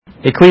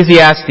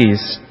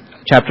Ecclesiastes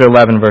chapter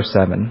 11, verse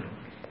 7.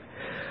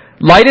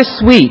 Light is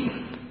sweet,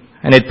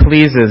 and it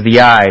pleases the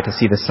eye to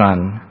see the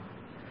sun.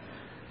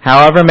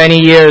 However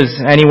many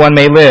years anyone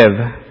may live,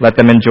 let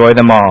them enjoy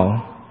them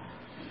all.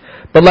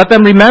 But let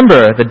them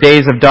remember the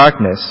days of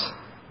darkness,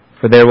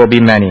 for there will be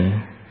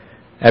many.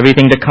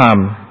 Everything to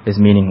come is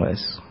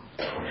meaningless.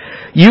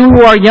 You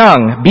who are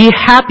young, be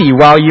happy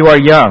while you are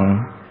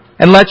young,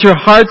 and let your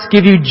hearts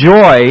give you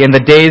joy in the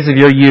days of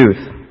your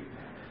youth.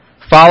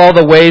 Follow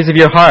the ways of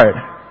your heart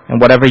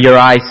and whatever your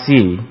eyes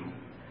see.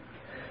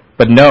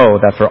 But know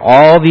that for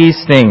all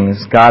these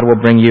things God will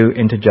bring you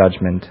into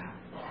judgment.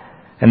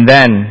 And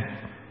then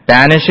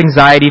banish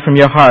anxiety from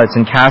your hearts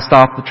and cast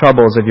off the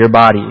troubles of your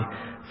body,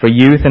 for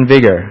youth and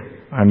vigor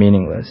are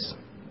meaningless.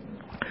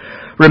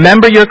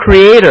 Remember your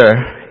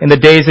Creator in the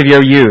days of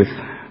your youth,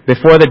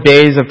 before the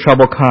days of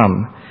trouble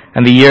come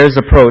and the years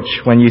approach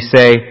when you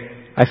say,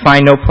 I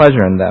find no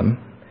pleasure in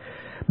them.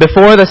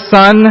 Before the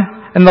sun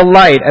and the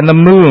light and the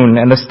moon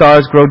and the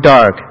stars grow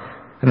dark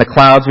and the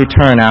clouds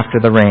return after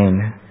the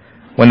rain,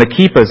 when the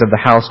keepers of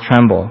the house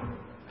tremble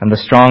and the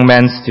strong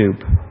men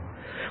stoop,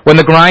 when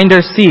the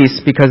grinders cease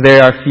because they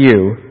are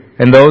few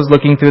and those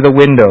looking through the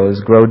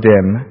windows grow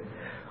dim,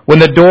 when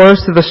the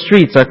doors to the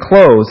streets are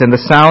closed and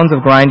the sounds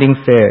of grinding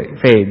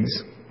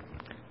fades,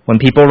 when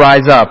people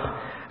rise up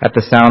at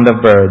the sound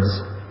of birds,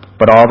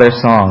 but all their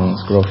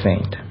songs grow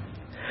faint,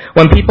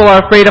 when people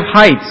are afraid of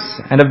heights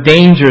and of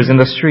dangers in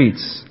the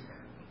streets,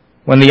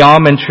 when the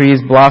almond trees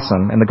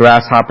blossom and the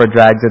grasshopper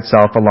drags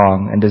itself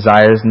along and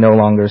desires no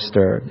longer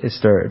is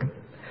stirred.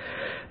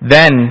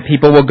 Then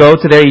people will go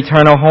to their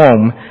eternal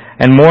home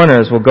and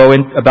mourners will go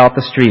about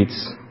the streets.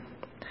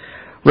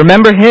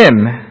 Remember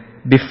him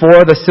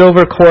before the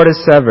silver cord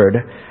is severed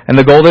and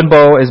the golden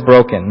bow is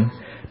broken,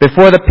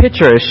 before the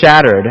pitcher is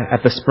shattered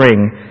at the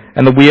spring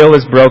and the wheel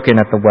is broken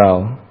at the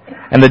well,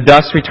 and the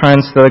dust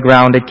returns to the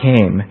ground it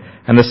came,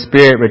 and the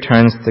spirit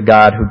returns to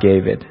God who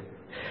gave it.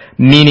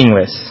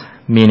 Meaningless,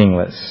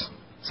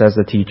 says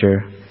the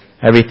teacher.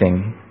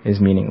 Everything is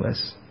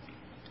meaningless.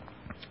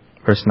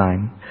 Verse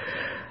 9.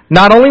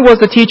 Not only was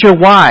the teacher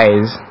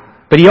wise,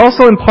 but he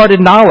also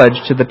imparted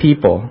knowledge to the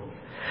people.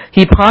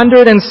 He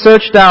pondered and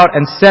searched out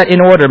and set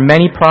in order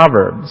many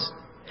proverbs.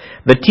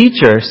 The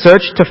teacher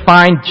searched to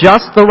find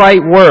just the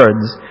right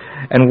words,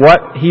 and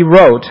what he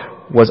wrote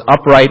was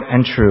upright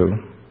and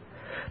true.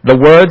 The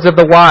words of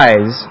the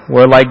wise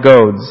were like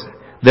goads,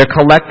 their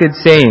collected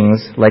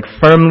sayings like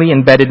firmly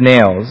embedded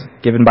nails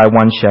given by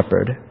one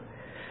shepherd.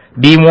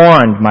 Be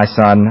warned, my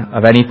son,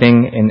 of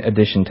anything in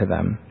addition to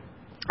them.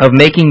 Of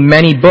making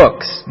many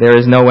books there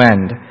is no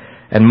end,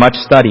 and much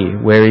study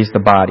wearies the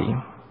body.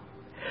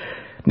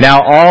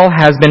 Now all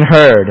has been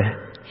heard.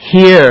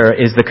 Here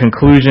is the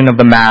conclusion of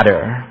the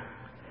matter.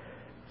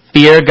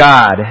 Fear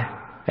God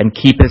and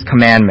keep his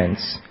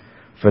commandments,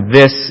 for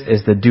this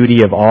is the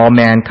duty of all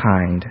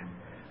mankind.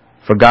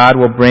 For God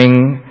will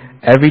bring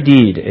every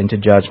deed into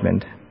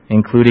judgment,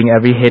 including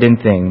every hidden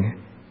thing,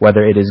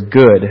 whether it is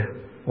good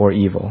or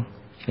evil.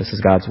 This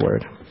is God's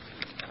word.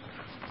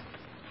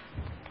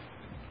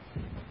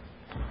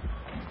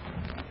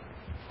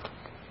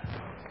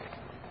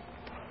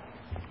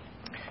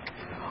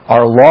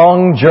 Our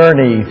long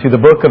journey through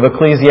the book of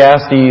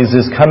Ecclesiastes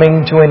is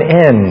coming to an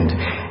end.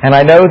 And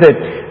I know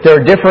that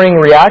there are differing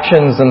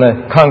reactions in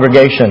the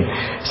congregation.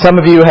 Some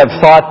of you have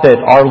thought that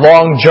our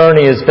long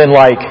journey has been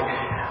like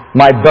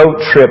my boat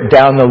trip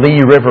down the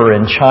Li River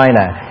in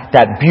China.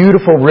 That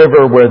beautiful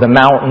river where the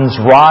mountains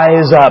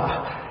rise up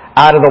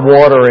out of the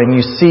water and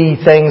you see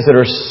things that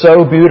are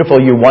so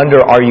beautiful you wonder,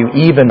 are you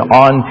even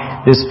on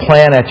this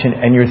planet?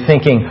 And you're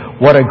thinking,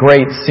 what a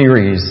great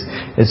series.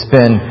 It's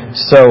been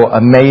so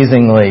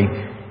amazingly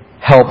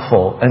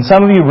helpful. And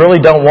some of you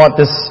really don't want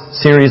this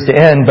series to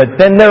end,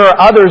 but then there are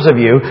others of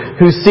you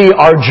who see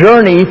our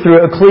journey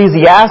through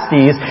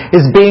Ecclesiastes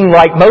as being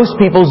like most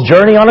people's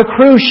journey on a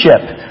cruise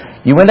ship.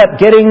 You end up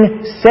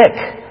getting sick,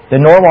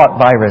 the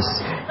norovirus.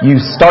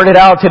 You started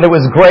out and it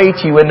was great.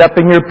 You end up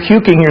and you're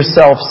puking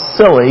yourself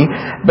silly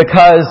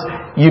because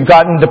you've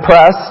gotten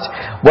depressed.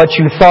 What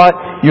you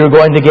thought you were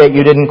going to get,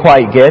 you didn't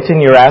quite get, and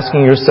you're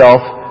asking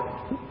yourself,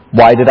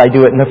 why did I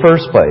do it in the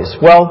first place?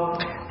 Well,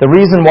 the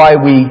reason why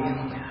we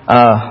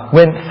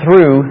went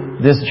through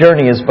this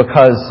journey is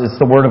because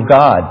it's the Word of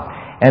God.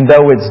 And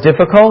though it's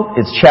difficult,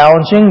 it's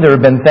challenging, there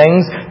have been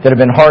things that have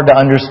been hard to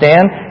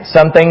understand.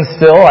 Some things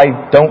still I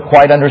don't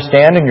quite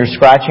understand, and you're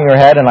scratching your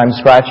head and I'm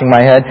scratching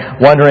my head,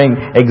 wondering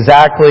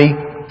exactly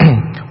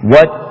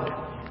what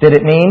did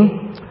it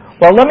mean?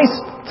 Well, let me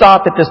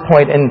stop at this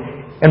point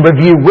and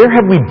review where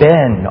have we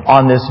been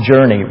on this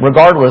journey,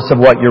 regardless of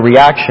what your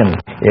reaction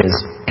is.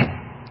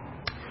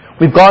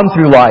 We've gone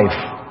through life.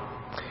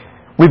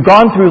 We've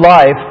gone through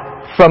life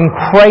from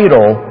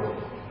cradle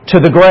to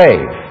the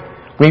grave.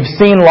 We've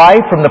seen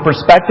life from the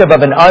perspective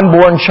of an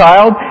unborn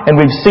child, and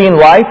we've seen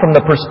life from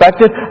the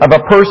perspective of a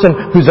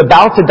person who's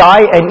about to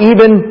die, and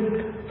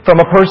even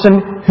from a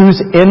person who's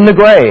in the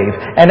grave.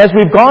 And as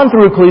we've gone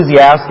through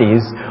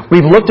Ecclesiastes,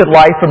 we've looked at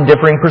life from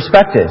differing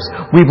perspectives.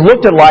 We've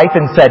looked at life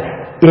and said,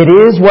 it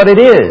is what it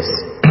is.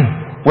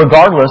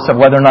 regardless of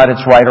whether or not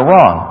it's right or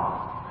wrong.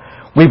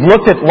 We've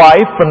looked at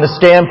life from the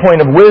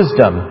standpoint of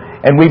wisdom,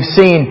 and we've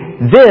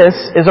seen this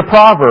is a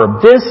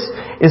proverb. This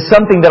is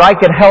something that I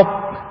can help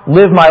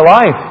live my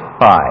life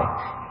by.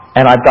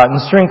 And I've gotten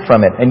strength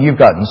from it, and you've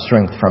gotten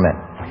strength from it.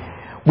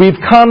 We've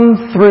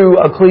come through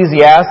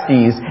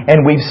Ecclesiastes,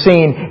 and we've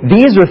seen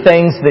these are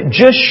things that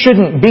just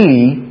shouldn't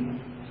be,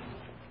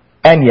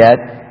 and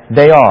yet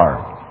they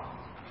are.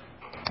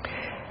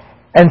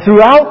 And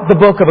throughout the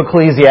book of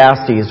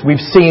Ecclesiastes,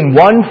 we've seen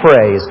one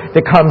phrase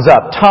that comes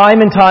up time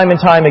and time and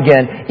time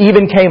again,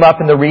 even came up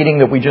in the reading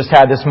that we just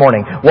had this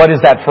morning. What is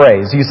that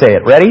phrase? You say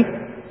it. Ready?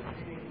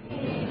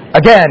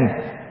 Again.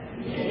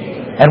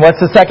 And what's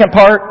the second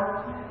part?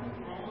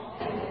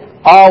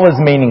 All is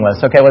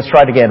meaningless. Okay, let's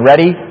try it again.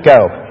 Ready?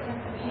 Go.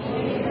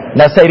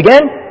 Now say it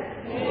again.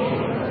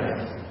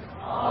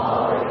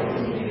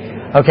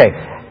 Okay.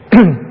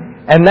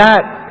 And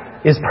that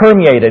is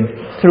permeated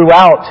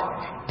throughout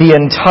the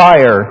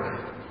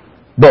entire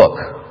book.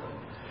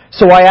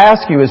 So I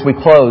ask you as we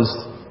close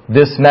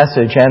this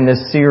message and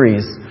this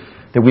series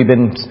that we've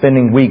been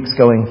spending weeks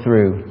going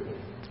through,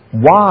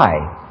 why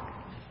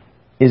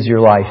is your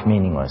life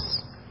meaningless?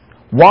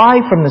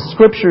 Why, from the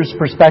Scripture's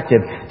perspective,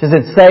 does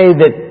it say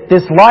that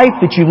this life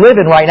that you live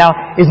in right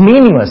now is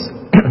meaningless?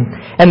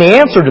 And the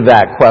answer to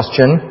that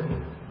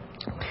question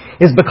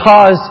is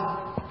because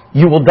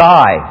you will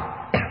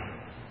die.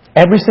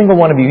 Every single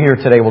one of you here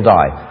today will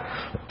die.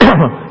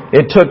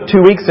 It took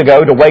 2 weeks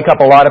ago to wake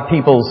up a lot of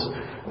people's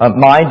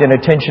mind and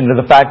attention to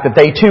the fact that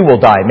they too will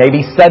die.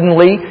 Maybe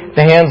suddenly, at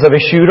the hands of a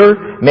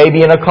shooter,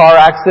 maybe in a car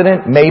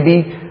accident,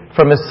 maybe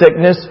from a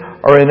sickness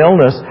or an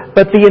illness.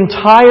 But the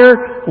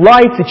entire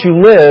life that you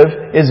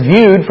live is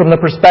viewed from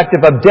the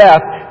perspective of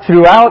death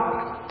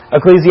throughout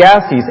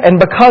Ecclesiastes. And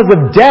because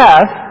of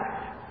death,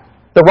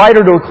 the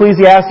writer to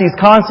Ecclesiastes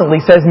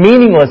constantly says,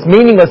 meaningless,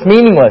 meaningless,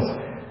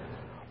 meaningless.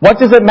 What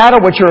does it matter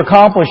what your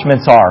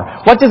accomplishments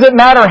are? What does it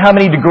matter how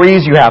many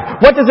degrees you have?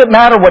 What does it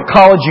matter what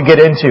college you get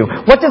into?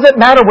 What does it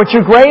matter what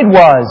your grade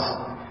was?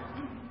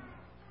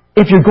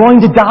 If you're going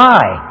to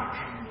die.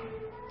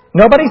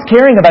 Nobody's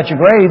caring about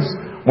your grades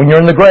when you're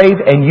in the grave,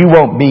 and you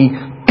won't be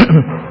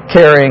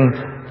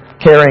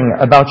caring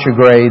about your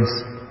grades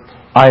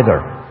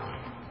either.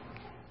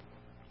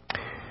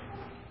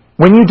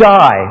 When you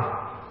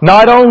die,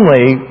 not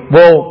only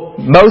will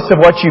most of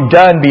what you've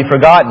done be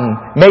forgotten,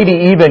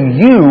 maybe even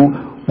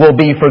you will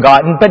be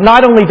forgotten. But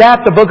not only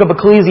that, the book of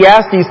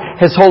Ecclesiastes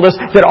has told us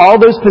that all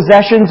those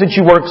possessions that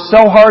you worked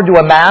so hard to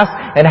amass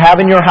and have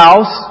in your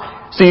house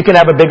so you can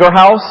have a bigger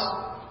house,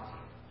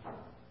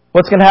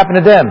 what's going to happen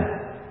to them?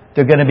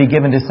 They're going to be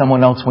given to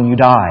someone else when you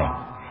die.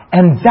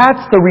 And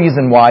that's the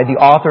reason why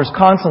the author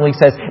constantly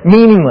says,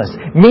 meaningless,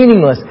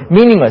 meaningless,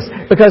 meaningless.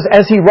 Because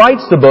as he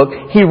writes the book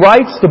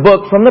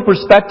from the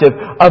perspective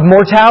of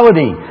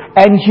mortality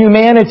and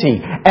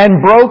humanity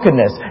and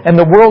brokenness and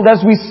the world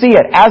as we see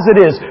it, as it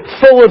is,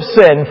 full of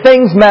sin,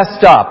 things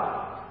messed up,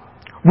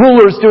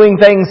 rulers doing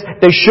things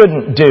they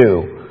shouldn't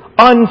do,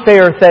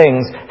 unfair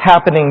things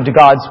happening to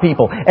God's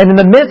people. And in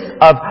the midst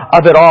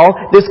of it all,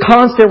 this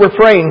constant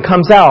refrain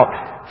comes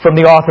out from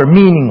the author,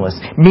 meaningless,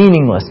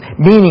 meaningless,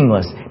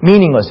 meaningless,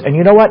 meaningless. And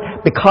you know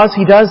what? Because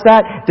he does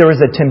that, there is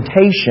a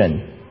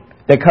temptation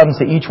that comes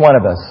to each one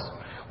of us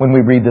when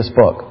we read this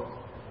book.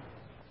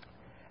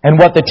 And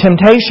what the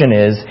temptation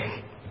is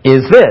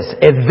this.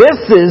 If this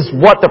is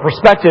what the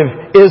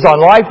perspective is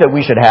on life that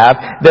we should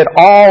have, that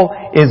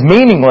all is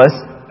meaningless,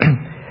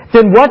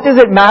 then what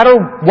does it matter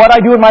what I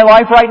do in my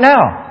life right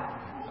now?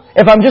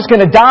 If I'm just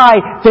going to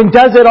die, then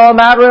does it all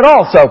matter at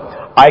all?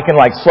 So I can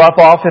slough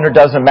off, and it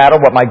doesn't matter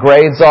what my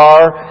grades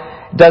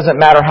are. Doesn't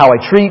matter how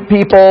I treat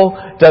people.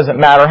 Doesn't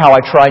matter how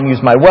I try and use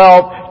my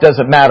wealth.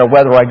 Doesn't matter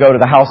whether I go to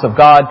the house of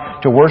God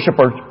to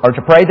worship or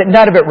to pray. That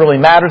none of it really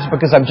matters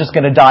because I'm just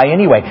going to die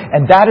anyway.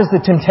 And that is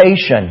the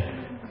temptation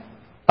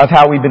of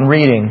how we've been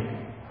reading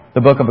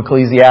the book of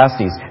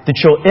Ecclesiastes. That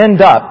you'll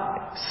end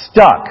up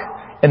stuck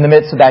in the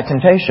midst of that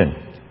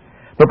temptation.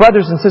 But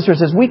brothers and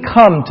sisters, as we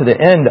come to the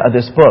end of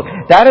this book,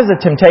 that is a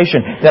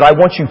temptation that I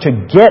want you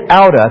to get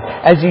out of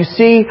as you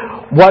see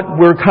what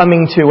we're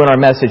coming to in our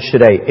message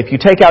today. If you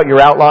take out your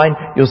outline,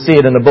 you'll see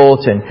it in the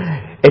bulletin.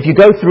 If you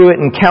go through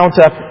it and count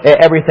up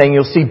everything,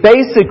 you'll see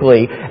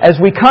basically, as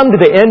we come to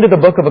the end of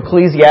the book of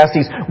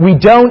Ecclesiastes, we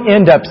don't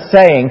end up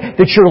saying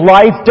that your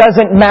life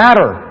doesn't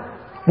matter.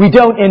 We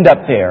don't end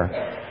up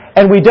there.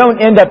 And we don't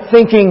end up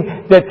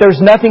thinking that there's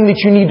nothing that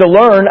you need to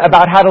learn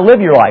about how to live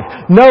your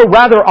life. No,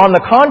 rather on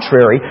the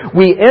contrary,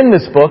 we end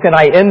this book, and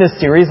I end this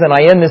series, and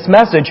I end this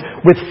message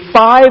with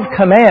 5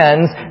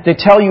 commands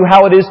that tell you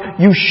how it is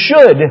you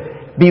should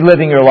be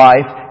living your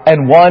life,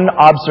 and 1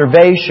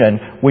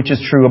 observation which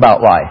is true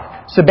about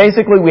life. So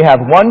basically we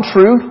have 1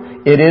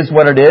 truth, it is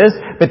what it is,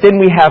 but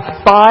then we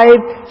have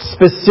 5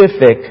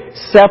 specific,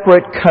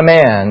 separate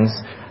commands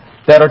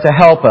that are to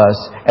help us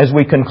as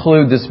we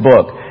conclude this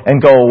book and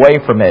go away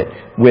from it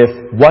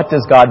with what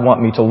does God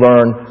want me to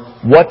learn?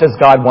 What does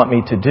God want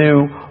me to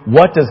do?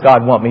 What does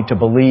God want me to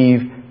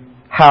believe?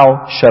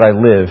 How should I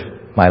live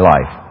my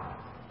life?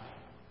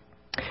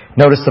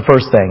 Notice the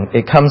first thing.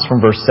 It comes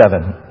from verse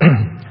 7.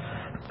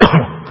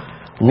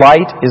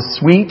 Light is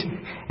sweet,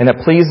 and it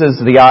pleases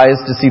the eyes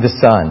to see the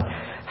sun.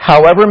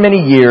 However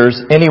many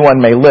years anyone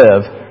may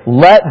live,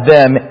 let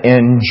them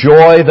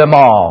enjoy them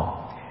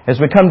all. As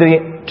we come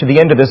to the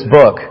end of this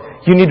book,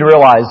 you need to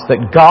realize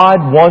that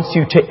God wants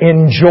you to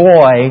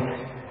enjoy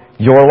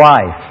your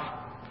life.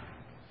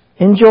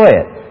 Enjoy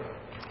it.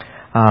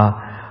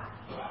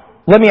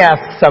 Let me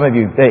ask some of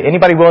you,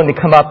 anybody willing to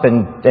come up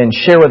and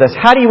share with us,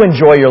 how do you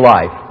enjoy your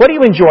life? What do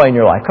you enjoy in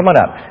your life? Come on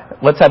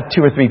up. Let's have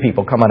 2 or 3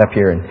 people come on up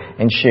here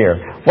and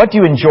share. What do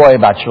you enjoy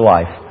about your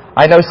life?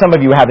 I know some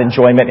of you have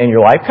enjoyment in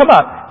your life. Come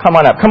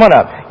on up.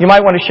 You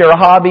might want to share a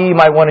hobby. You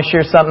might want to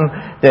share something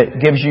that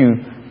gives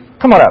you...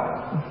 Come on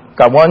up.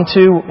 Got 1,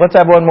 2. Let's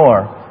have one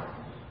more.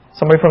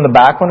 Somebody from the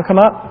back want to come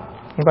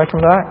up? Anybody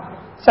from the back?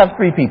 Let's have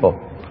 3 people.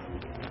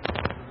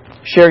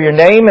 Share your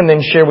name and then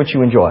share what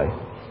you enjoy.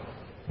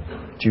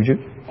 Juju?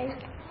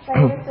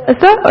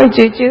 Or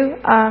Juju.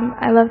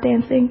 I love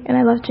dancing and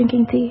I love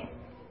drinking tea.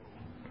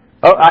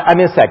 Oh, I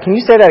missed that. Can you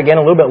say that again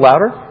a little bit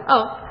louder?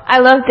 Oh, I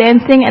love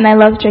dancing and I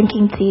love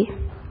drinking tea.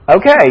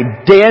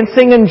 Okay,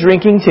 dancing and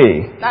drinking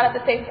tea. Not at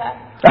the same time.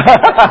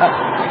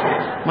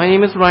 My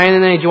name is Ryan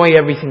and I enjoy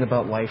everything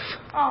about life.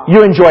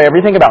 You enjoy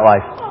everything about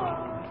life?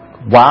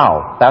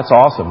 Wow, that's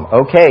awesome.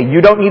 Okay,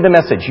 you don't need the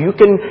message. You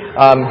can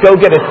go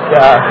get it.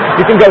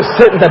 You can go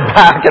sit in the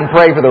back and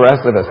pray for the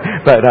rest of us.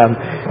 But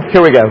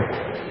here we go.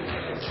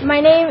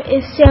 My name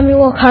is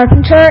Samuel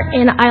Carpenter,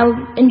 and I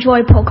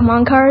enjoy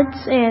Pokemon cards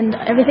and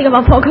everything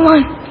about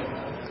Pokemon.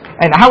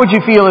 And how would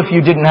you feel if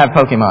you didn't have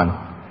Pokemon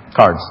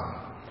cards?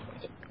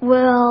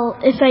 Well,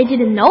 if I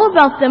didn't know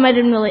about them,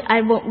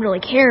 I won't really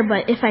care.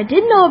 But if I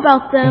did know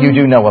about them, you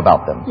do know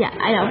about them. Yeah,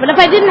 I know. But if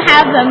I didn't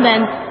have them,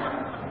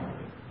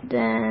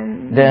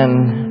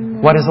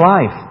 then what is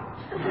life?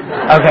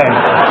 Okay.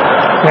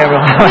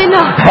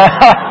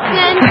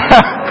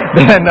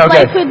 Then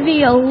okay. Life would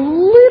be a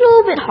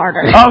little bit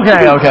harder.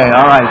 Okay,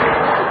 all right.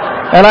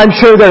 And I'm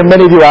sure there are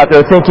many of you out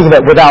there thinking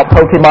that without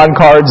Pokemon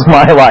cards,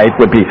 my life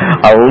would be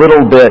a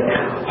little bit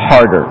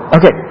harder.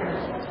 Okay.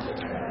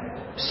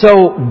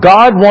 So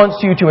God wants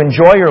you to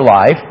enjoy your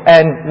life,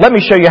 and let me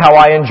show you how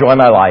I enjoy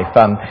my life.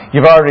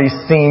 You've already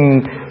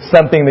seen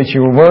something that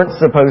you weren't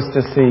supposed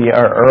to see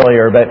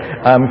earlier, but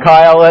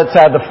Kyle, let's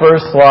have the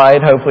first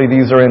slide. Hopefully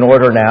these are in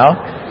order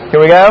now. Here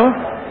we go.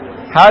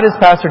 How does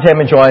Pastor Tim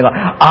enjoy life?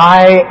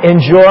 I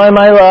enjoy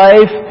my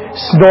life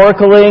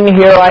snorkeling.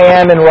 Here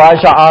I am in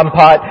Raja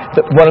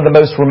Ampat, one of the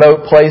most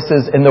remote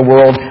places in the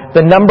world,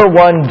 the number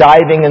 1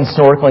 diving and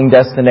snorkeling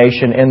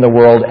destination in the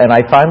world, and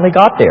I finally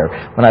got there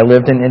when I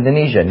lived in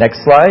Indonesia.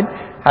 Next slide.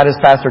 How does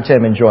Pastor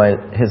Tim enjoy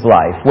his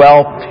life?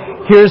 Well,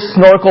 here's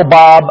Snorkel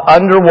Bob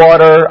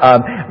underwater,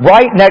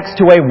 right next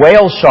to a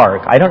whale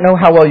shark. I don't know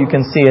how well you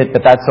can see it,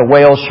 but that's a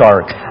whale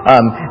shark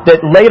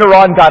that later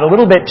on got a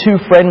little bit too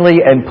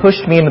friendly and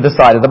pushed me into the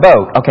side of the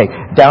boat. Okay,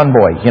 down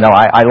boy,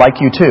 I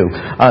like you too.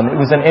 It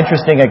was an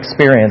interesting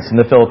experience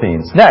in the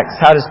Philippines. Next,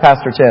 how does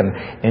Pastor Tim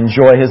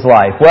enjoy his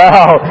life?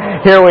 Well,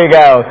 here we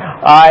go.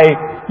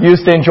 I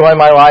used to enjoy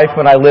my life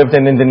when I lived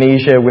in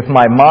Indonesia with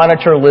my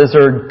monitor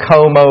lizard,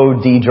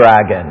 Como D.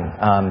 Dragon.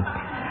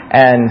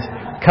 And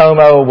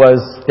Como was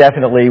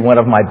definitely one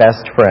of my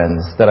best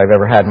friends that I've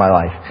ever had in my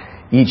life.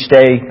 Each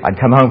day, I'd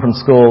come home from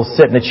school,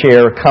 sit in a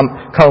chair.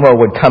 Como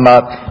would come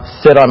up,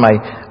 sit on my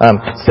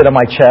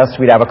chest.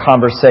 We'd have a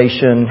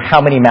conversation. How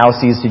many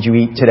mousies did you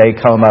eat today,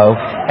 Como?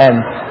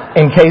 And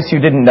in case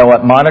you didn't know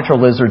it, monitor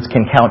lizards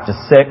can count to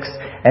 6.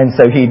 And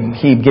so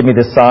he'd give me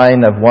the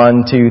sign of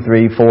 1, 2,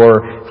 3,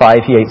 4,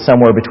 5. He ate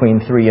somewhere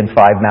between 3 and 5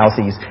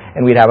 mousies.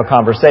 And we'd have a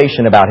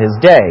conversation about his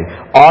day.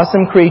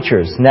 Awesome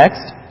creatures.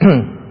 Next.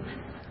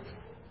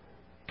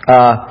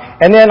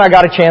 And then I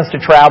got a chance to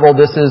travel.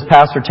 This is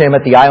Pastor Tim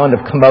at the island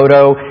of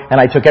Komodo,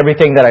 and I took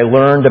everything that I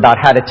learned about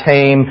how to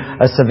tame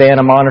a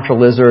savanna monitor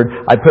lizard.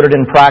 I put it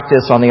in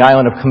practice on the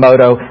island of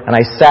Komodo, and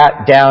I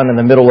sat down in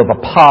the middle of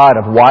a pod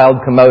of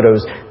wild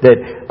Komodos that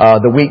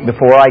the week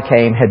before I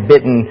came had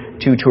bitten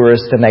 2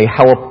 tourists, and they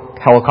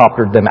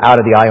helicoptered them out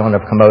of the island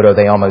of Komodo.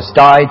 They almost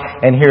died,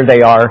 and here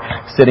they are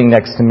sitting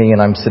next to me, and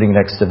I'm sitting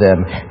next to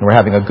them, and we're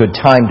having a good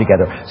time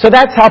together. So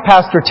that's how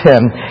Pastor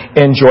Tim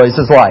enjoys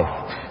his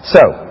life.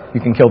 So,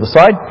 you can kill the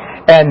slide.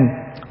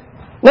 And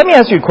let me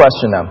ask you a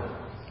question though.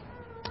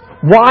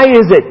 Why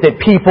is it that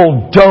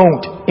people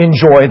don't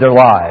enjoy their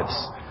lives?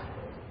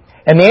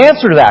 And the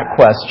answer to that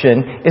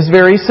question is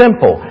very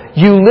simple.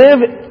 You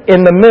live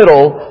in the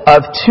middle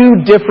of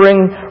 2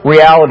 differing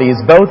realities,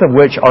 both of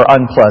which are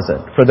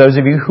unpleasant, for those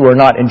of you who are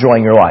not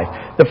enjoying your life.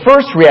 The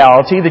first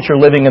reality that you're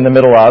living in the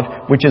middle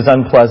of, which is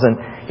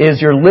unpleasant, is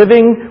you're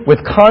living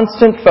with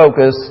constant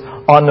focus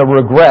on the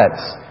regrets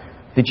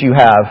that you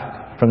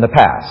have from the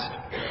past.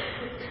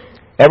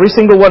 Every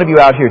single one of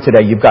you out here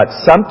today, you've got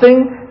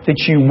something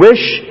that you wish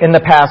in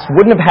the past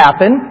wouldn't have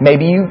happened.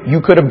 Maybe you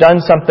could have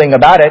done something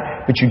about it,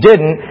 but you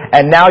didn't,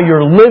 and now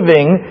you're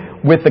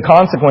living with the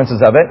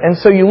consequences of it. And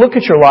so you look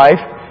at your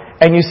life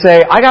and you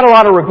say, I got a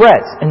lot of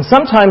regrets. And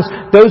sometimes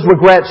those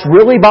regrets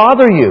really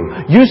bother you.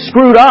 You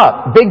screwed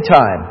up big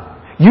time.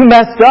 You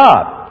messed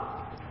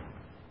up.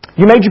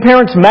 You made your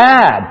parents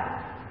mad.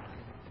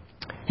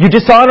 You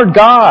dishonored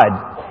God.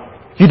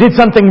 You did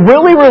something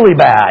really, really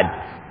bad.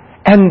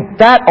 And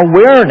that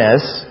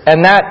awareness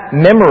and that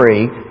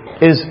memory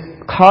is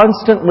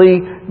constantly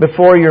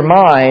before your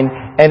mind,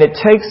 and it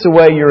takes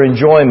away your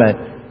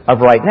enjoyment of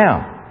right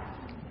now.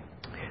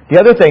 The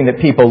other thing that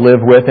people live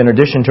with, in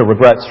addition to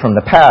regrets from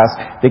the past,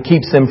 that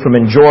keeps them from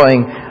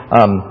enjoying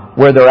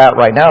where they're at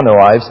right now in their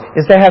lives,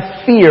 is they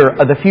have fear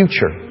of the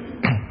future.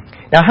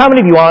 Now, how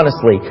many of you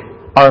honestly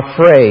are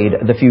afraid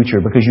of the future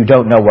because you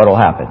don't know what will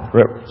happen?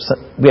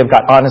 We have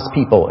got honest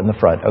people in the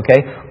front,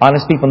 okay?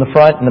 Honest people in the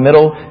front, in the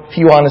middle,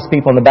 few honest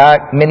people in the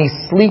back, many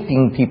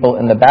sleeping people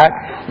in the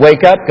back.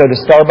 Wake up, go to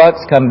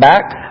Starbucks, come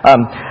back.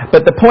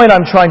 But the point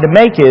I'm trying to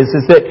make is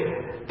that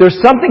there's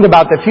something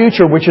about the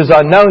future which is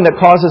unknown that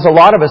causes a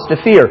lot of us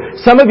to fear.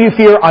 Some of you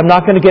fear, I'm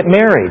not going to get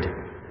married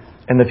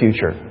in the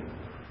future.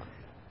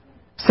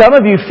 Some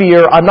of you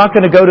fear, I'm not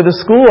going to go to the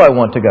school I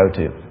want to go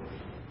to.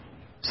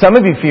 Some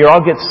of you fear,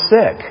 I'll get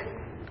sick.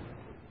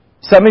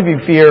 Some of you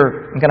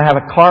fear, I'm going to have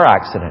a car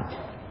accident.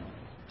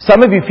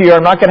 Some of you fear,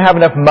 I'm not going to have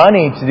enough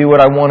money to do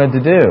what I wanted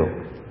to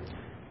do.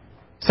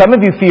 Some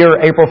of you fear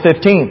April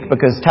 15th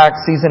because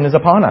tax season is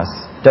upon us.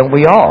 Don't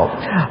we all?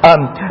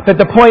 But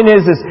the point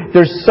is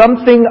there's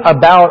something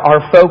about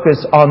our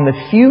focus on the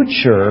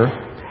future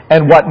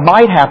and what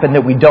might happen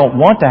that we don't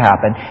want to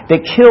happen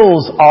that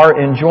kills our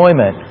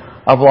enjoyment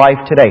of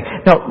life today.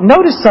 Now,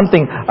 notice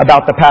something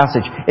about the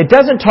passage. It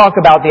doesn't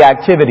talk about the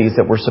activities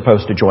that we're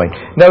supposed to join.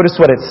 Notice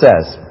what it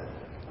says.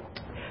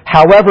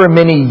 However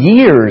many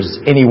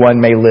years anyone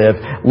may live,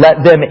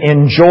 let them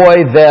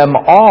enjoy them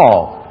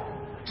all.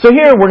 So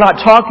here we're not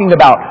talking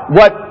about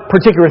what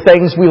particular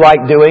things we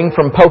like doing,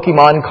 from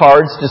Pokemon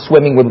cards to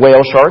swimming with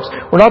whale sharks.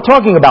 We're not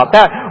talking about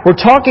that. We're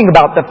talking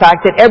about the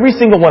fact that every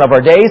single one of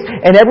our days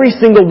and every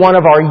single one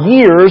of our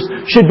years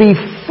should be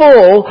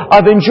full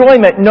of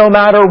enjoyment, no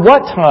matter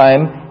what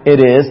time it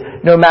is,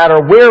 no matter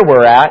where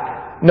we're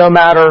at, no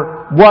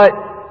matter what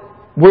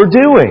we're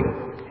doing.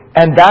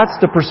 And that's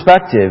the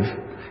perspective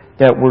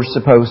that we're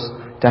supposed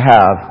to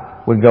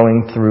have when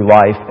going through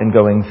life and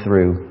going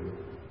through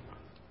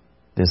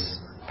this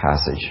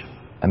passage.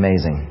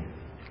 Amazing.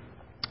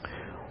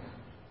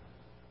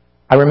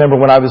 I remember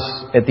when I was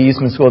at the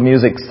Eastman School of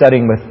Music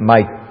studying with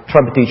my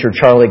trumpet teacher,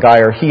 Charlie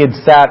Geyer. He had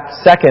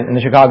sat second in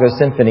the Chicago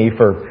Symphony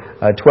for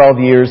 12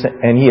 years,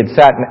 and he had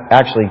sat,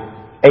 actually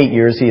 8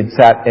 years, he had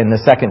sat in the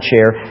second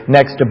chair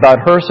next to Bud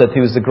Herseth,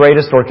 who was the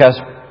greatest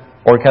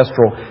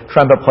orchestral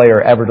trumpet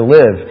player ever to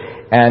live.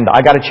 And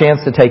I got a chance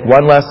to take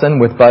one lesson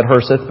with Bud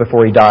Herseth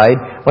before he died.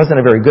 It wasn't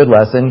a very good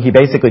lesson. He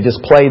basically just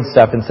played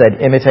stuff and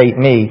said, imitate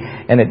me,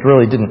 and it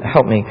really didn't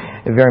help me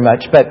very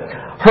much. But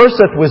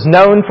Herseth was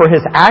known for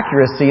his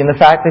accuracy in the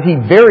fact that he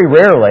very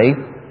rarely,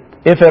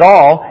 if at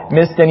all,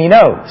 missed any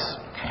notes.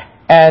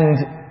 And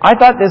I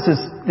thought this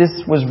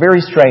was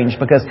very strange,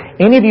 because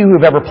any of you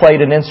who've ever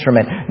played an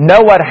instrument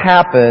know what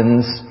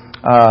happens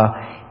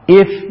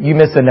if you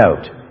miss a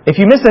note. If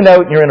you miss a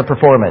note and you're in a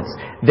performance,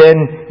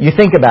 then you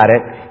think about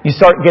it, you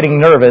start getting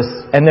nervous,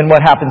 and then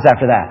what happens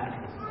after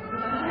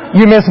that?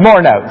 You miss more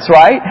notes,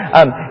 right?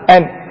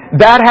 And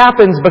that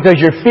happens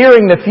because you're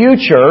fearing the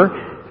future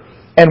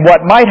and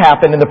what might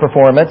happen in the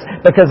performance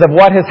because of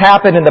what has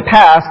happened in the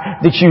past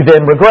that you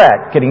then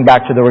regret. Getting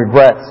back to the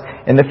regrets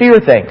and the fear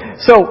thing.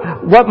 So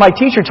what my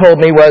teacher told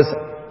me was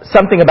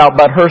something about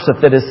Bud Herseth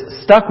that has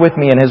stuck with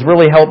me and has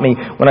really helped me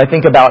when I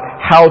think about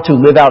how to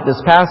live out this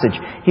passage.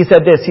 He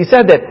said this. He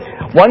said that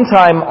one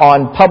time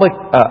on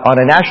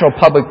a national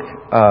public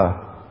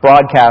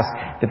broadcast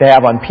that they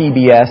have on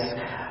PBS,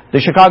 the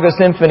Chicago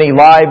Symphony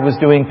Live was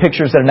doing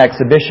pictures at an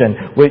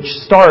exhibition, which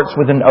starts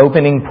with an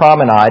opening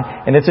promenade,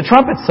 and it's a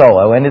trumpet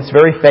solo, and it's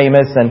very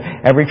famous,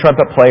 and every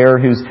trumpet player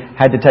who's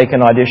had to take an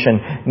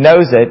audition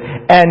knows it.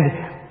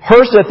 And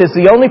Herseth is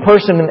the only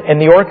person in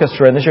the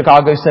orchestra in the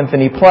Chicago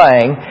Symphony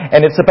playing,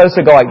 and it's supposed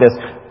to go like this.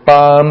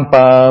 Bum,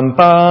 bum,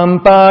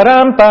 bum,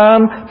 ba-dum,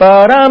 bum,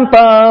 ba-dum,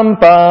 bum,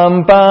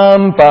 bum,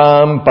 bum,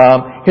 bum,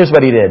 bum. Here's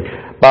what he did.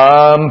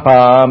 Bum,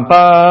 bum,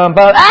 bum,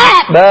 bum,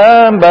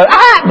 bum, bum,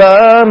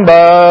 bum,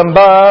 bum,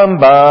 bum,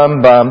 bum,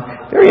 bum.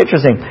 Very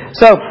interesting.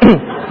 So,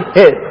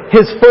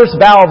 his first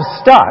valve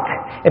stuck,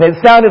 and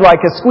it sounded like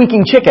a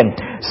squeaking chicken.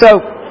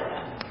 So,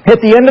 at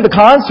the end of the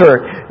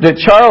concert,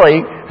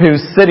 Charlie,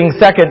 who's sitting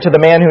second to the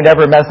man who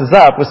never messes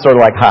up, was sort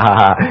of like, ha ha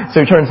ha.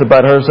 So he turns to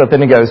Bud Herseth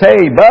and he goes,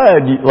 hey,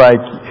 Bud,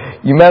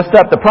 you messed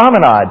up the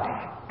promenade.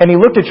 And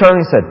he looked at Charlie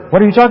and said, what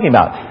are you talking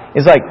about?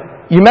 He's like,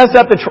 you messed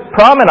up the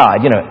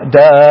promenade,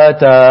 da,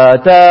 da,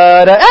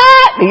 da, da,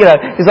 ah!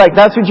 He's like,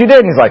 that's what you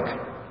did. And he's like,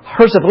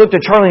 Herseth looked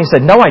at Charlie and he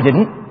said, no, I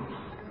didn't.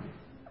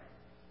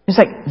 He's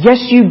like, yes,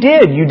 you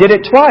did. You did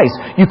it twice.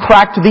 You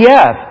cracked the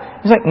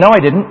F. He's like, no, I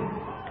didn't.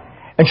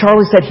 And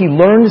Charlie said he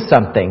learned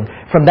something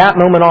from that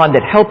moment on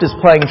that helped his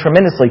playing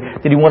tremendously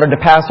that he wanted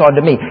to pass on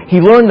to me. He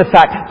learned the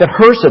fact that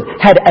Herseth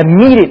had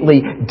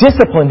immediately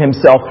disciplined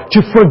himself to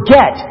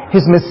forget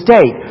his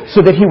mistake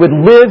so that he would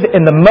live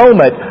in the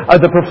moment of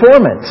the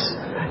performance.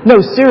 No,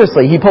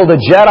 seriously, he pulled a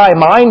Jedi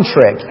mind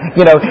trick,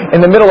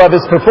 in the middle of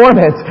his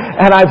performance.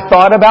 And I've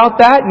thought about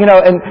that,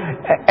 and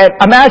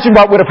imagine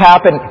what would have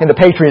happened in the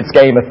Patriots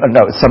game if,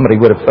 somebody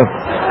would have,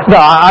 no,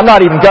 I'm not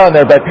even going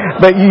there,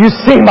 but you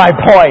see my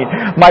point.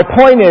 My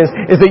point is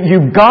that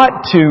you've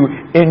got to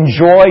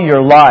enjoy your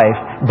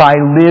life by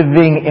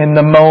living in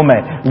the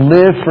moment.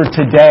 Live for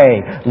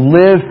today.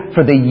 Live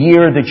for the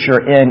year that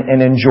you're in and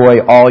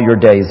enjoy all your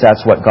days.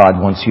 That's what God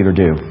wants you to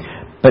do.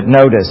 But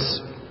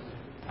notice,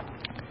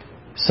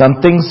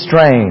 something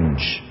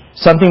strange,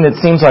 something that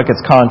seems like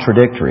it's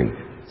contradictory,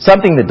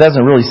 something that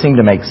doesn't really seem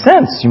to make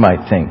sense, you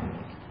might think.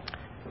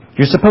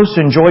 You're supposed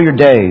to enjoy your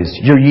days,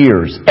 your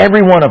years,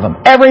 every one of them,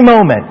 every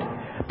moment.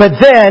 But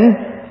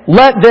then,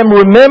 let them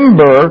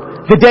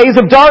remember the days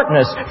of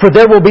darkness, for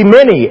there will be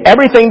many.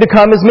 Everything to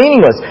come is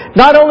meaningless.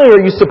 Not only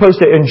are you supposed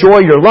to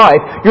enjoy your life,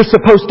 you're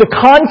supposed to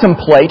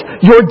contemplate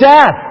your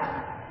death.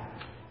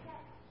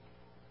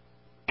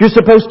 You're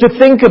supposed to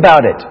think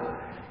about it.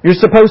 You're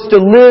supposed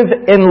to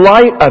live in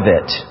light of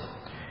it.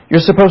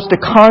 You're supposed to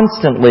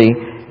constantly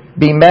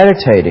be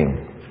meditating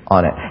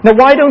on it. Now,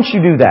 why don't you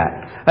do that?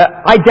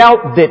 I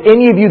doubt that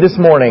any of you this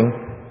morning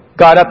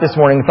got up this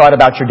morning and thought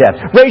about your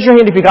death. Raise your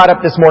hand if you got up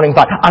this morning and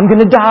thought, I'm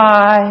going to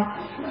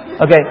die.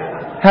 Okay,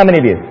 how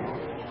many of you?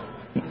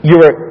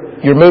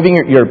 You're moving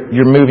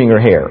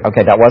your hair.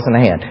 Okay, that wasn't a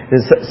hand.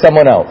 This is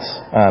someone else.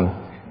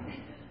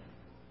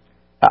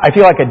 I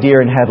feel like a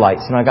deer in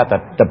headlights. I got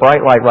the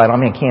bright light right on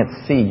me. I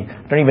can't see.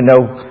 I don't even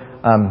know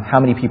how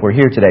many people are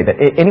here today. But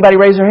anybody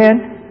raise their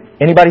hand?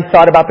 Anybody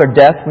thought about their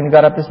death when you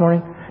got up this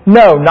morning?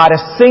 No, not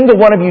a single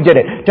one of you did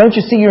it. Don't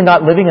you see you're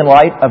not living in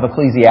light of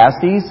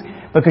Ecclesiastes?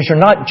 Because you're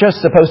not just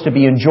supposed to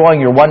be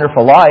enjoying your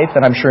wonderful life,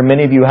 and I'm sure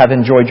many of you have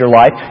enjoyed your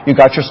life. You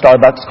got your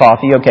Starbucks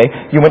coffee, okay?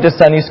 You went to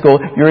Sunday school.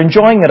 You're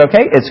enjoying it,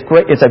 okay? It's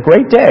great. It's a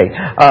great day.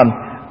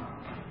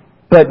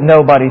 But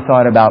nobody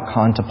thought about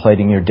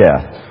contemplating your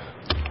death.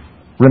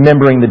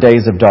 Remembering the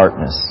days of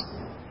darkness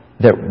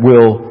that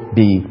will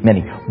be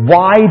many.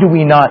 Why do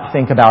we not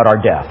think about our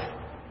death?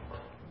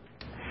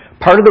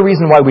 Part of the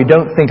reason why we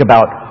don't think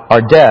about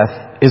our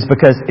death is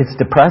because it's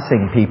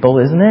depressing, people,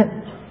 isn't it?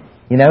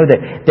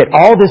 That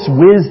all this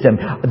wisdom,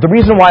 the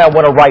reason why I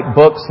want to write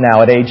books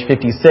now at age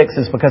 56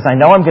 is because I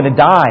know I'm going to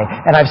die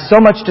and I have so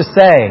much to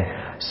say.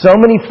 So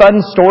many fun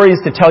stories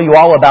to tell you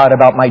all about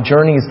my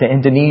journeys to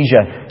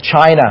Indonesia,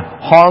 China,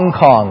 Hong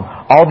Kong,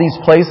 all these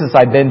places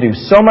I've been to.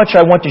 So much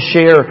I want to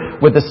share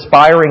with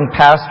aspiring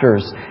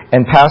pastors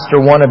and pastor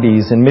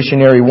wannabes and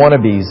missionary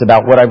wannabes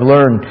about what I've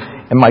learned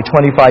in my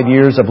 25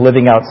 years of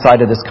living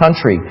outside of this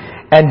country.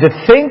 And to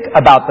think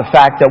about the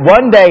fact that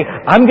one day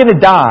I'm going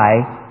to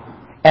die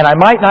and I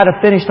might not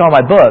have finished all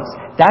my books,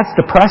 that's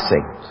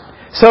depressing.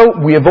 So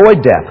we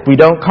avoid death. We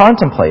don't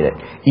contemplate it,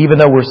 even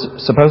though we're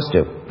supposed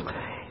to.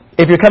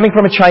 If you're coming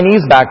from a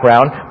Chinese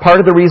background, part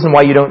of the reason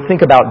why you don't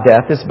think about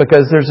death is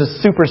because there's a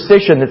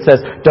superstition that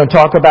says, don't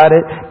talk about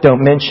it,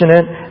 don't mention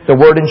it. The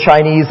word in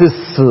Chinese is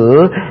si,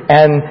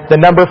 and the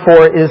number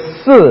 4 is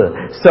si.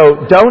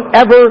 So don't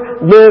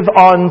ever live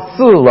on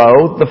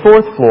Silo, the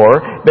 4th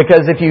floor,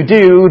 because if you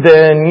do,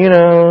 then,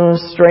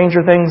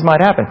 stranger things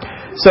might happen.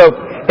 So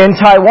in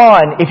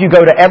Taiwan, if you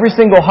go to every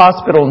single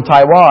hospital in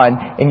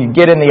Taiwan and you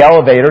get in the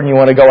elevator and you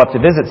want to go up to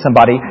visit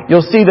somebody,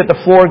 you'll see that the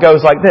floor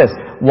goes like this.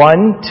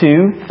 1,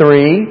 2,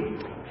 3,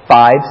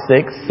 5,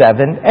 6,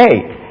 7,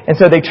 8. And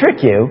so they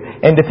trick you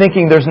into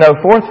thinking there's no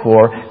 4th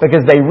floor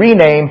because they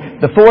rename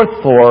the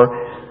 4th floor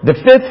the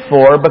 5th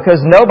floor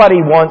because nobody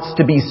wants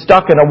to be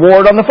stuck in a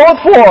ward on the 4th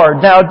floor.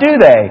 Now, do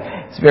they?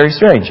 It's very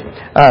strange.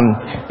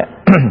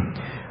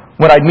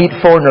 When I meet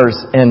foreigners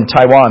in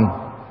Taiwan,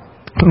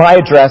 my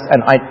address,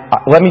 and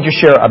let me just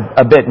share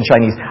a bit in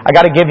Chinese. I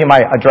got to give you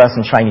my address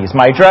in Chinese.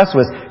 My address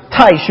was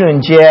泰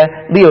顺街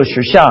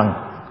60巷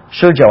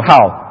19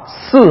号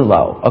4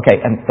楼.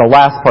 Okay, and the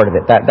last part of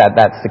it,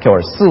 that's the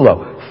killer. 4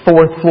楼,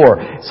 4th floor.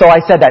 So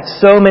I said that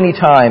so many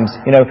times,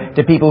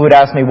 to people who'd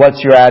ask me,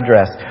 what's your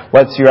address?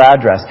 What's your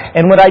address?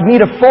 And when I'd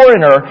meet a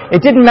foreigner,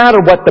 it didn't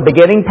matter what the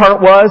beginning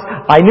part was.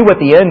 I knew what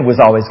the end was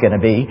always going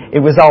to be. It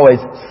was always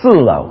 4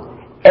楼.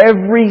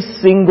 Every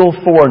single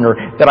foreigner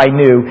that I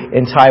knew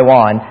in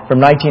Taiwan from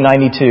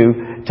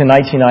 1992 to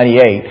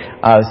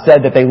 1998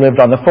 said that they lived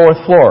on the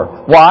 4th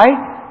floor. Why?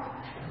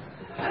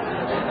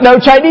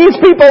 No, Chinese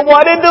people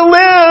wanted to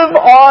live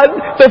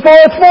on the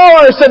 4th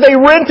floor, so they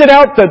rented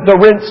out. The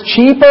rent's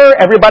cheaper.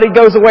 Everybody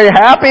goes away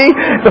happy.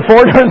 The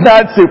foreigner's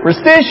not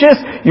superstitious.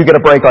 You get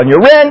a break on your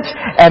rent,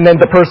 and then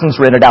the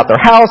person's rented out their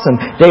house,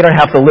 and they don't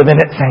have to live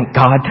in it, thank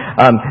God.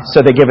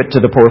 So they give it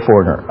to the poor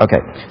foreigner.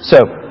 Okay, so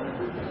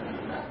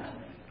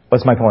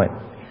what's my point?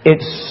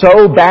 It's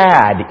so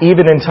bad,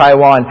 even in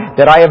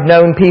Taiwan, that I have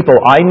known people.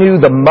 I knew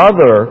the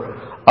mother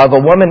of a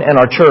woman in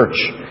our church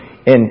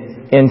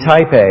in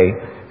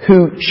Taipei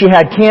who she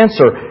had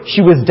cancer. She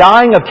was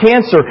dying of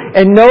cancer,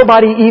 and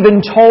nobody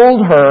even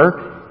told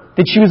her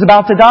that she was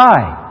about to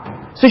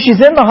die. So she's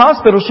in the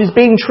hospital, she's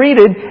being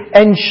treated,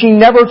 and she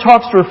never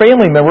talks to her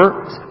family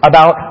members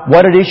about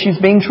what it is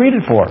she's being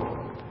treated for.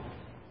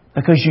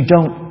 Because you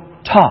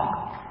don't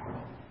talk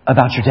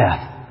about your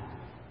death.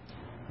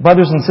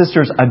 brothers and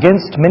sisters,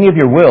 against many of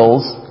your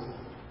wills,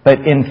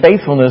 but in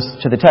faithfulness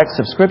to the text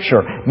of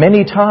Scripture,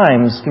 many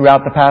times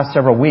throughout the past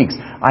several weeks,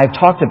 I've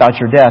talked about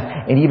your death,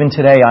 and even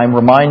today I'm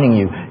reminding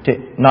you to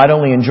not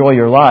only enjoy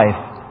your life,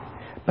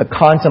 but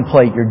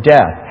contemplate your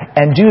death,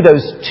 and do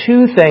those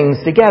two things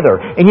together.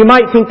 And you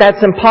might think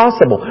that's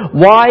impossible.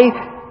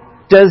 Why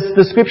does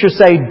the Scripture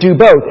say, do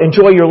both?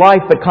 Enjoy your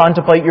life, but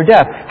contemplate your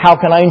death. How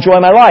can I enjoy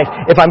my life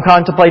if I'm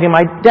contemplating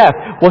my death?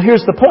 Well,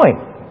 here's the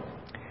point.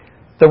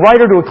 The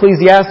writer to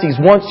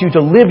Ecclesiastes wants you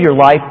to live your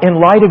life in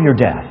light of your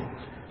death,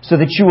 so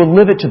that you will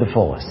live it to the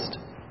fullest.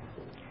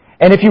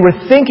 And if you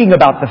were thinking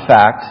about the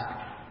fact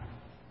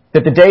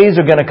that the days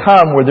are going to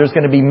come where there's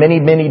going to be many,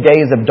 many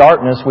days of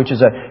darkness, which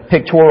is a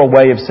pictorial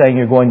way of saying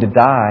you're going to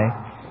die,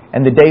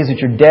 and the days that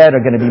you're dead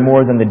are going to be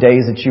more than the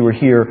days that you were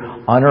here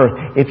on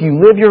earth. If you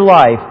live your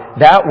life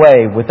that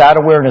way, with that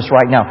awareness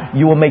right now,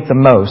 you will make the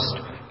most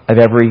of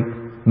every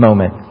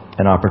moment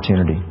and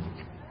opportunity.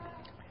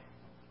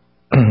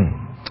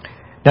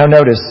 Now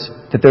notice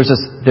that there's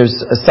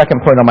a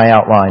second point on my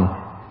outline.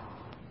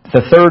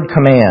 The third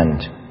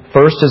command.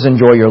 First is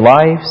enjoy your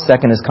life.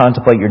 Second is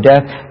contemplate your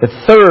death. The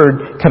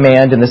third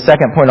command, and the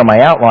second point on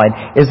my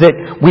outline, is that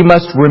we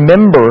must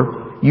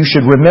remember, you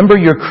should remember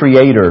your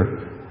Creator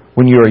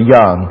when you are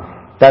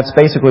young. That's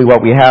basically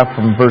what we have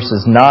from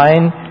verses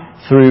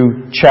 9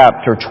 through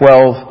chapter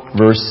 12,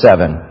 verse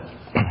 7.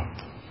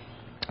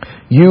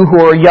 You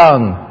who are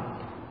young,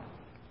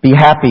 be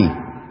happy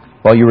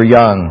while you are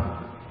young,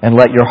 and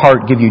let your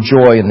heart give you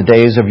joy in the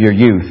days of your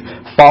youth.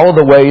 Follow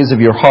the ways of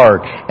your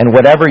heart and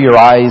whatever your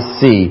eyes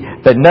see.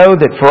 But know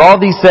that for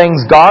all these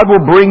things God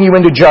will bring you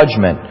into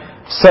judgment.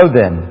 So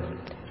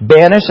then,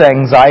 banish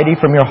anxiety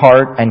from your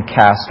heart and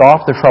cast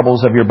off the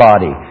troubles of your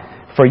body.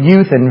 For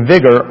youth and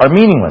vigor are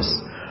meaningless.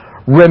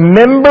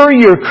 Remember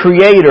your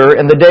Creator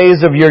in the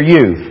days of your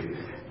youth,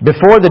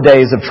 before the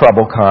days of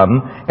trouble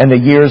come and the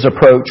years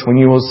approach when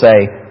you will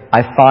say,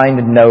 I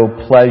find no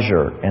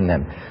pleasure in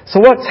them. So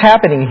what's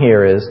happening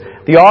here is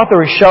the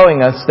author is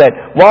showing us that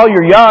while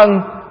you're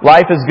young,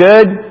 life is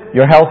good,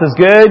 your health is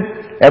good,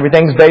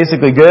 everything's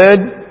basically good,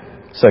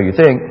 so you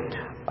think.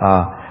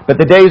 But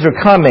the days are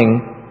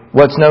coming,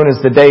 what's known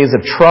as the days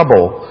of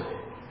trouble,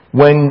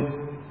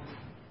 when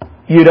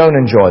you don't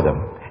enjoy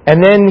them. And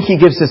then he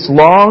gives this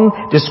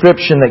long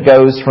description that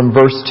goes from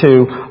verse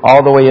 2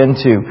 all the way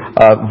into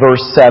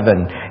verse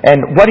 7.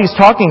 And what he's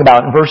talking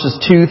about in verses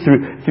 2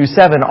 through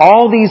 7,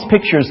 all these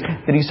pictures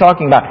that he's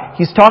talking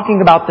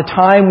about the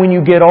time when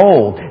you get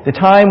old, the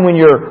time when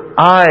your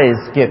eyes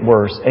get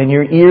worse and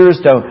your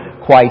ears don't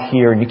quite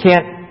hear, and you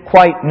can't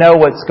quite know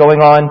what's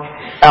going on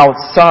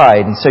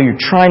outside. And so you're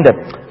trying to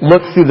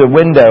look through the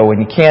window and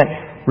you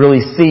can't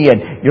really see,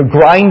 and your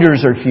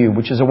grinders are few,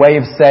 which is a way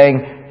of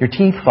saying your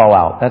teeth fall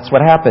out. That's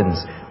what happens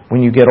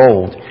when you get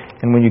old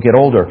and when you get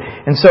older.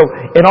 And so,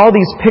 in all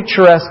these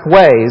picturesque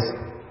ways,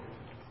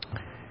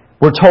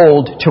 we're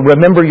told to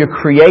remember your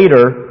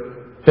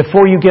Creator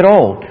before you get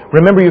old.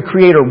 Remember your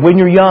Creator when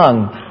you're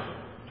young,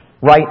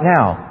 right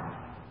now.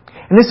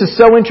 And this is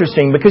so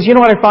interesting because you know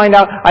what I find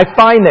out? I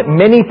find that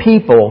many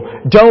people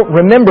don't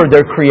remember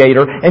their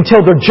Creator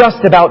until they're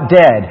just about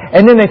dead.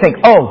 And then they think,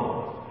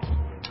 oh,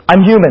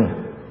 I'm human.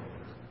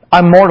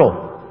 I'm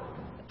mortal.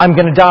 I'm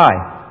going to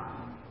die.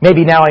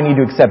 Maybe now I need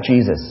to accept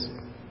Jesus.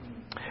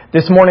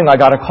 This morning I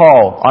got a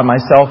call on my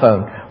cell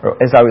phone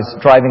as I was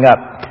driving up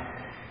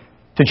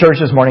to church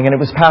this morning, and it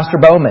was Pastor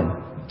Bowman.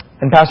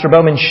 And Pastor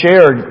Bowman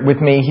shared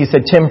with me, he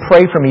said, Tim,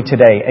 pray for me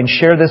today and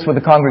share this with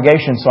the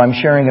congregation, so I'm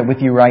sharing it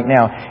with you right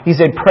now. He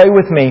said, pray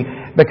with me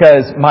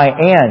because my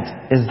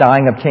aunt is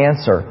dying of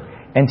cancer,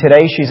 and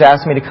today she's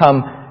asked me to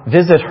come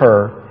visit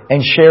her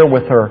and share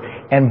with her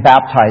and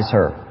baptize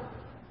her.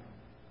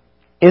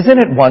 Isn't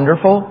it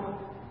wonderful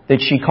that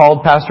she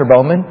called Pastor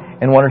Bowman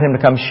and wanted him to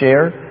come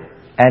share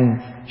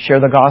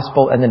the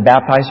gospel and then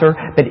baptize her?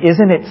 But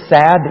isn't it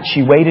sad that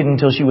she waited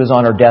until she was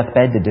on her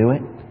deathbed to do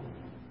it?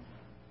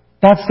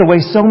 That's the way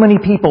so many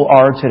people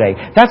are today.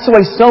 That's the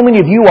way so many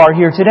of you are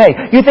here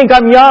today. You think,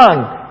 I'm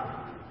young.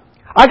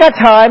 I got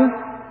time.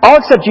 I'll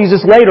accept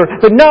Jesus later.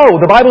 But no,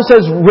 the Bible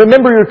says,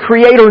 remember your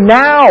Creator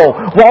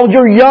now, while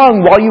you're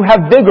young, while you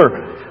have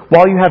vigor,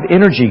 while you have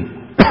energy,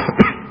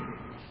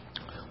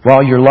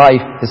 while your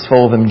life is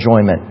full of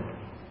enjoyment.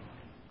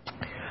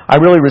 I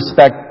really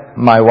respect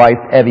my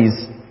wife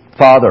Evie's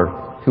father,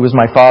 who was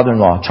my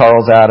father-in-law,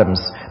 Charles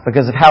Adams,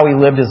 because of how he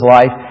lived his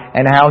life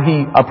and how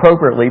he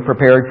appropriately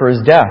prepared for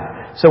his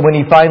death. So when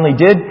he finally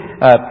did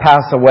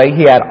pass away,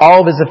 he had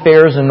all of his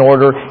affairs in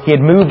order. He had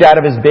moved out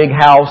of his big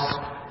house.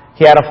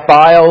 He had a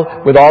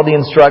file with all the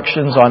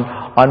instructions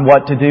on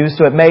what to do.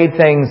 So it made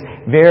things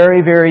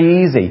very,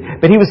 very easy.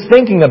 But he was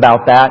thinking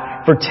about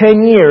that for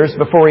 10 years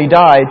before he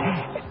died.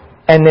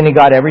 And then he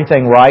got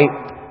everything right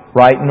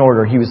in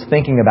order. He was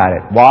thinking about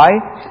it. Why?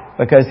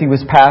 Because he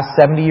was past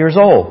 70 years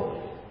old.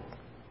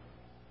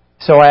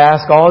 So I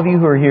ask all of you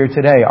who are here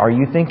today, are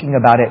you thinking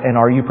about it and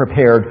are you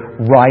prepared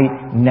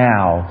right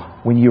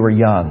now when you were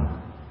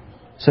young?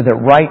 So that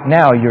right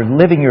now you're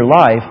living your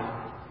life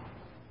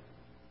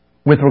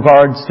with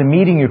regards to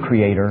meeting your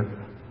Creator,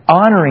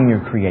 honoring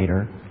your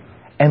Creator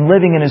and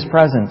living in His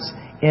presence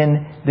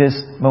in this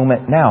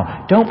moment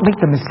now. Don't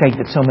make the mistake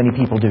that so many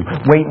people do.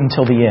 Wait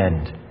until the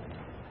end.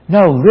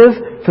 No,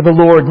 live for the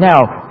Lord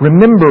now.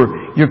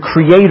 Remember your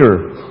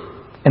Creator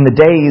in the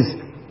days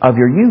of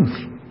your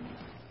youth.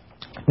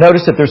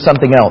 Notice that there's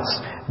something else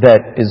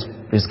that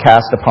is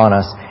cast upon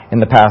us in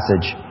the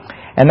passage.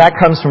 And that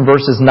comes from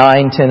verses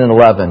 9, 10, and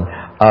 11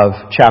 of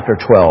chapter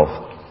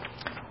 12.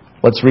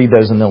 Let's read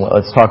those and then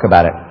let's talk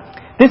about it.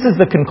 This is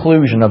the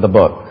conclusion of the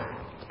book.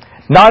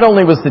 Not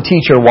only was the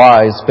teacher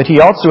wise, but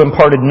he also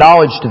imparted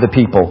knowledge to the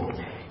people.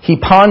 He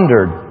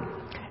pondered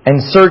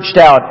and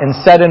searched out and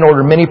set in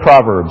order many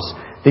proverbs.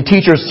 The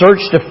teacher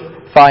searched to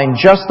find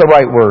just the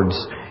right words,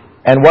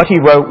 and what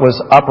he wrote was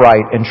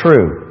upright and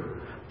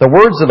true. The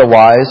words of the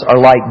wise are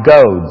like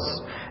goads.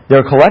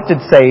 Their collected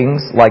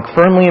sayings like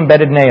firmly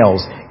embedded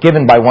nails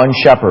given by one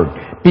shepherd.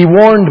 Be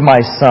warned,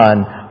 my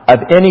son,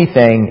 of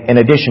anything in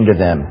addition to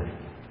them.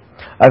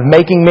 Of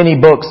making many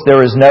books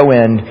there is no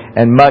end,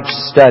 and much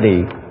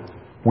study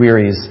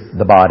wearies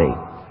the body.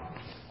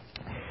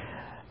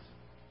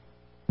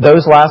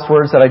 Those last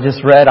words that I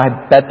just read,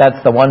 I bet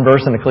that's the one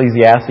verse in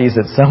Ecclesiastes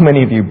that so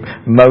many of you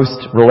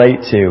most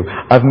relate to.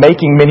 Of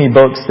making many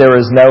books there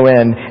is no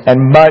end,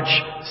 and much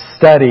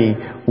study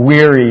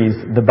wearies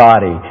the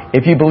body.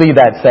 If you believe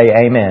that, say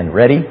amen.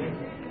 Ready?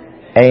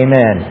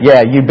 Amen.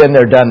 Yeah, you've been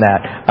there, done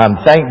that.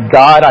 Thank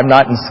God I'm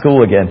not in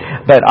school again.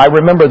 But I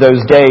remember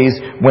those days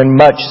when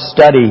much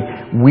study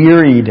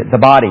wearied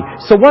the body.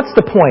 So what's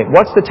the point?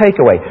 What's the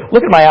takeaway?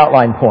 Look at my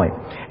outline point.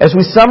 As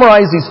we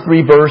summarize these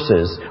 3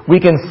 verses,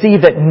 we can see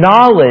that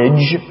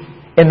knowledge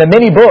in the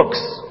many books,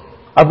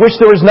 of which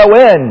there is no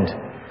end,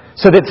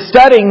 so that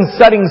studying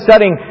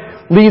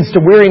leads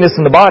to weariness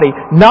in the body,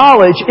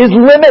 knowledge is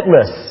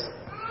limitless.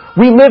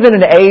 We live in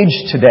an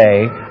age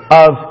today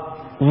of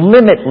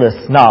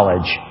limitless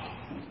knowledge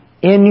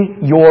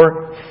in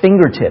your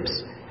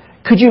fingertips.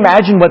 Could you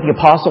imagine what the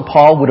Apostle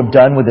Paul would have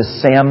done with a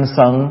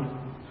Samsung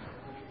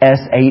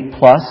S8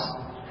 Plus?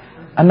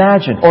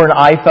 Imagine. Or an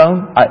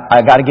iPhone.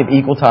 I got to give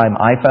equal time.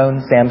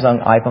 iPhone,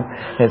 Samsung, iPhone.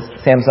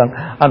 It's Samsung.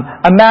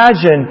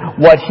 Imagine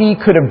what he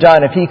could have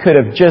done if he could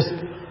have just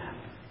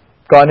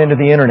gone into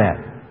the internet,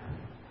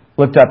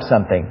 looked up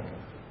something.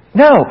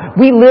 No,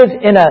 we live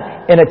in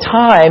a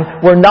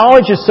time where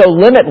knowledge is so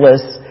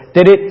limitless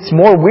that it's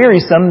more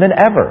wearisome than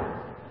ever.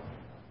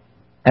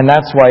 And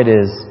that's why it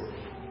is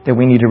that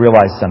we need to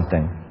realize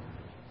something.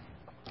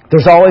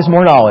 There's always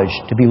more knowledge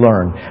to be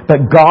learned,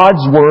 but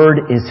God's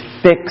Word is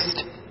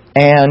fixed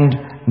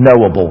and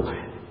knowable.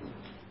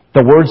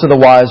 The words of the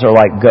wise are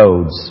like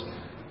goads.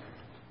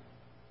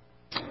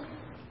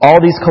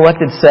 All these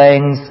collected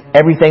sayings,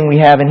 everything we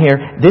have in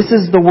here, this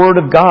is the Word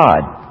of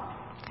God.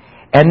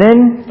 And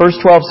then verse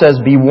 12 says,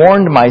 be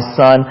warned, my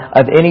son,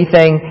 of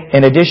anything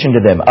in addition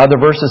to them. Other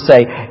verses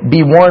say,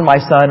 be warned,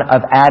 my son,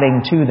 of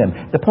adding to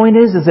them. The point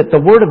is that the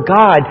Word of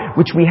God,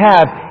 which we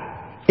have,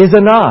 is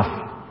enough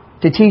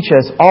to teach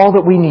us all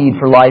that we need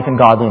for life and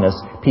godliness,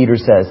 Peter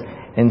says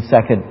in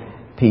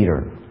 2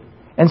 Peter.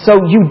 And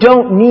so you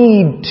don't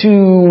need to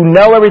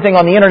know everything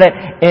on the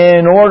internet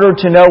in order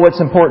to know what's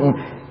important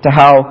to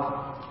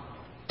how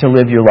to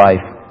live your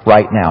life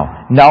right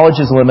now. Knowledge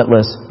is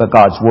limitless, but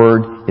God's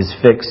Word is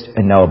fixed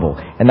and knowable.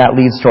 And that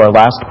leads to our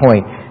last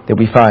point that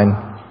we find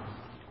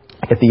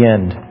at the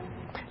end.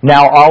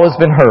 Now all has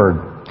been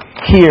heard.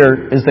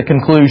 Here is the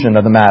conclusion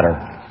of the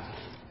matter.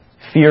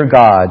 Fear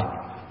God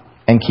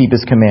and keep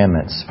His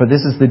commandments, for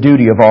this is the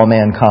duty of all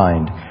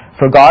mankind.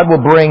 For God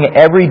will bring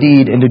every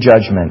deed into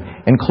judgment,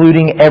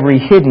 including every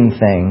hidden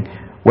thing,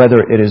 whether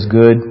it is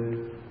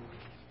good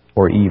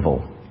or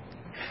evil.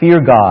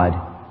 Fear God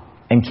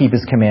and keep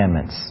His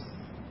commandments,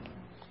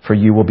 for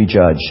you will be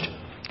judged.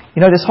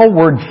 You know, this whole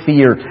word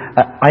fear,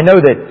 I know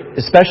that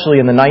especially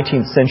in the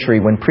 19th century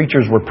when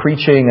preachers were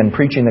preaching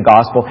the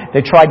gospel,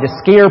 they tried to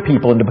scare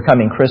people into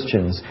becoming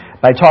Christians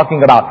by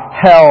talking about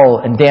hell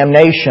and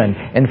damnation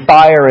and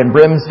fire and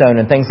brimstone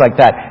and things like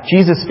that.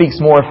 Jesus speaks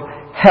more of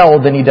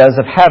hell than He does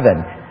of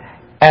heaven.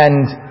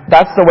 And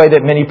that's the way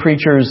that many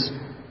preachers,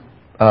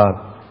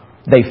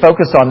 they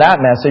focus on that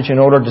message in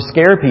order to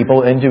scare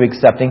people into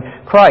accepting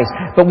Christ.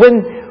 But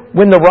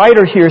when the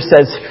writer here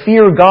says,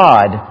 fear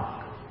God,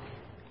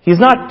 he's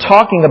not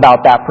talking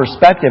about that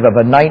perspective of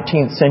a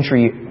 19th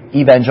century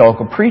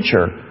evangelical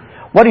preacher.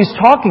 What he's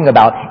talking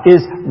about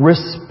is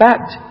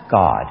respect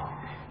God.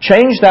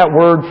 Change that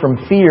word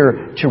from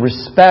fear to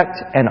respect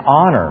and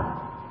honor.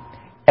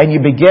 And you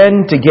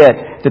begin to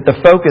get that the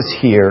focus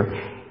here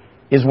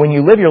is when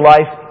you live your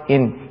life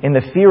in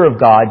the fear of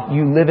God,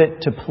 you live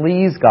it to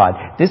please God.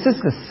 This is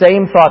the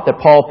same thought that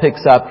Paul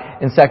picks up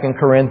in 2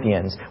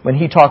 Corinthians when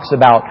he talks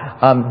about,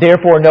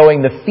 therefore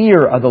knowing the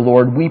fear of the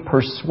Lord, we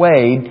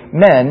persuade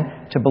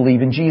men to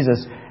believe in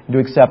Jesus and to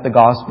accept the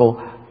gospel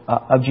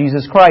of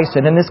Jesus Christ.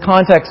 And in this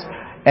context,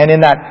 and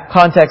in that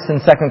context in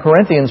 2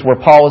 Corinthians where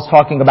Paul is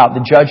talking about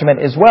the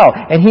judgment as well.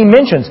 And he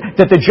mentions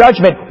that the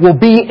judgment will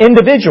be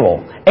individual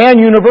and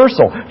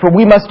universal, for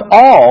we must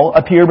all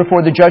appear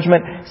before the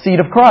judgment seat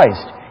of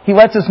Christ. He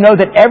lets us know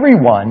that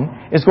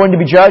everyone is going to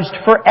be judged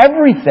for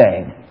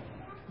everything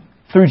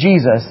through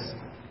Jesus,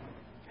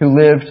 who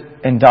lived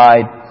and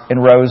died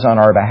and rose on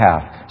our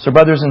behalf. So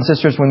brothers and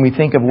sisters, when we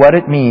think of what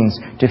it means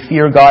to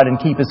fear God and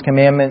keep His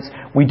commandments,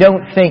 we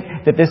don't think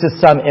that this is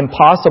some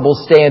impossible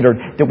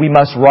standard that we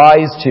must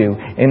rise to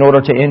in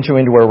order to enter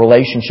into a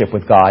relationship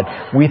with God.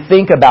 We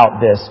think about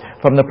this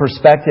from the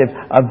perspective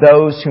of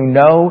those who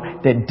know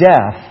that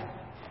death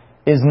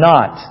is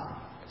not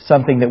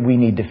something that we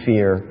need to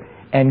fear,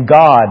 and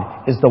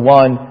God is the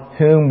one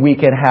whom we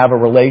can have a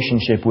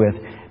relationship with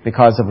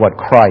because of what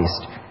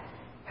Christ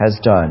has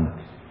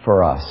done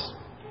for us.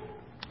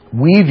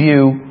 We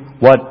view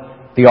what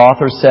the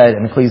author said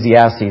in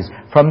Ecclesiastes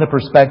from the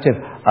perspective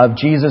of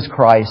Jesus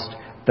Christ,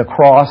 the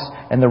cross,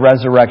 and the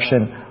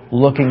resurrection,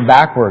 looking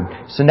backward.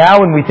 So now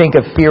when we think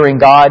of fearing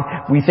God,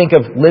 we think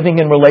of living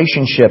in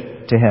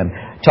relationship to Him,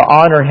 to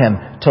honor Him,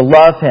 to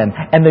love Him.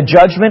 And the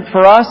judgment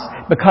for us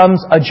becomes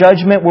a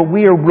judgment where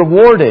we are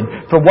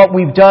rewarded for what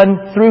we've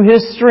done through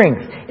His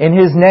strength, in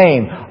His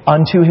name,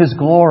 unto His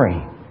glory.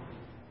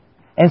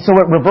 And so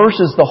it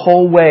reverses the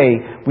whole way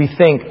we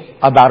think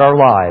about our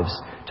lives,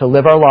 to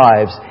live our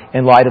lives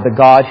in light of the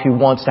God who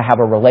wants to have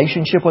a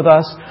relationship with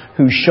us,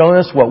 who's shown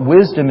us what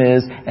wisdom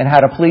is and how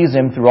to please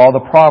Him through all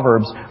the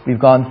Proverbs we've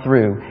gone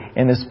through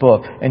in this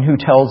book, and who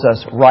tells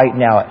us right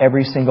now,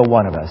 every single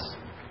one of us,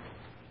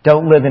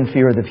 don't live in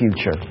fear of the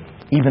future,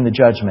 even the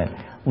judgment.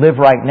 Live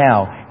right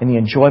now in the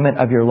enjoyment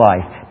of your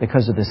life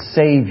because of the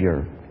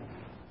Savior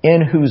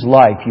in whose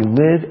life you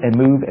live and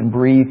move and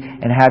breathe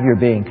and have your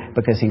being,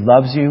 because He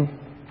loves you,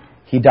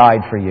 He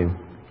died for you,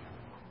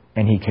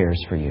 and He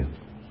cares for you.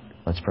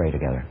 Let's pray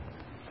together.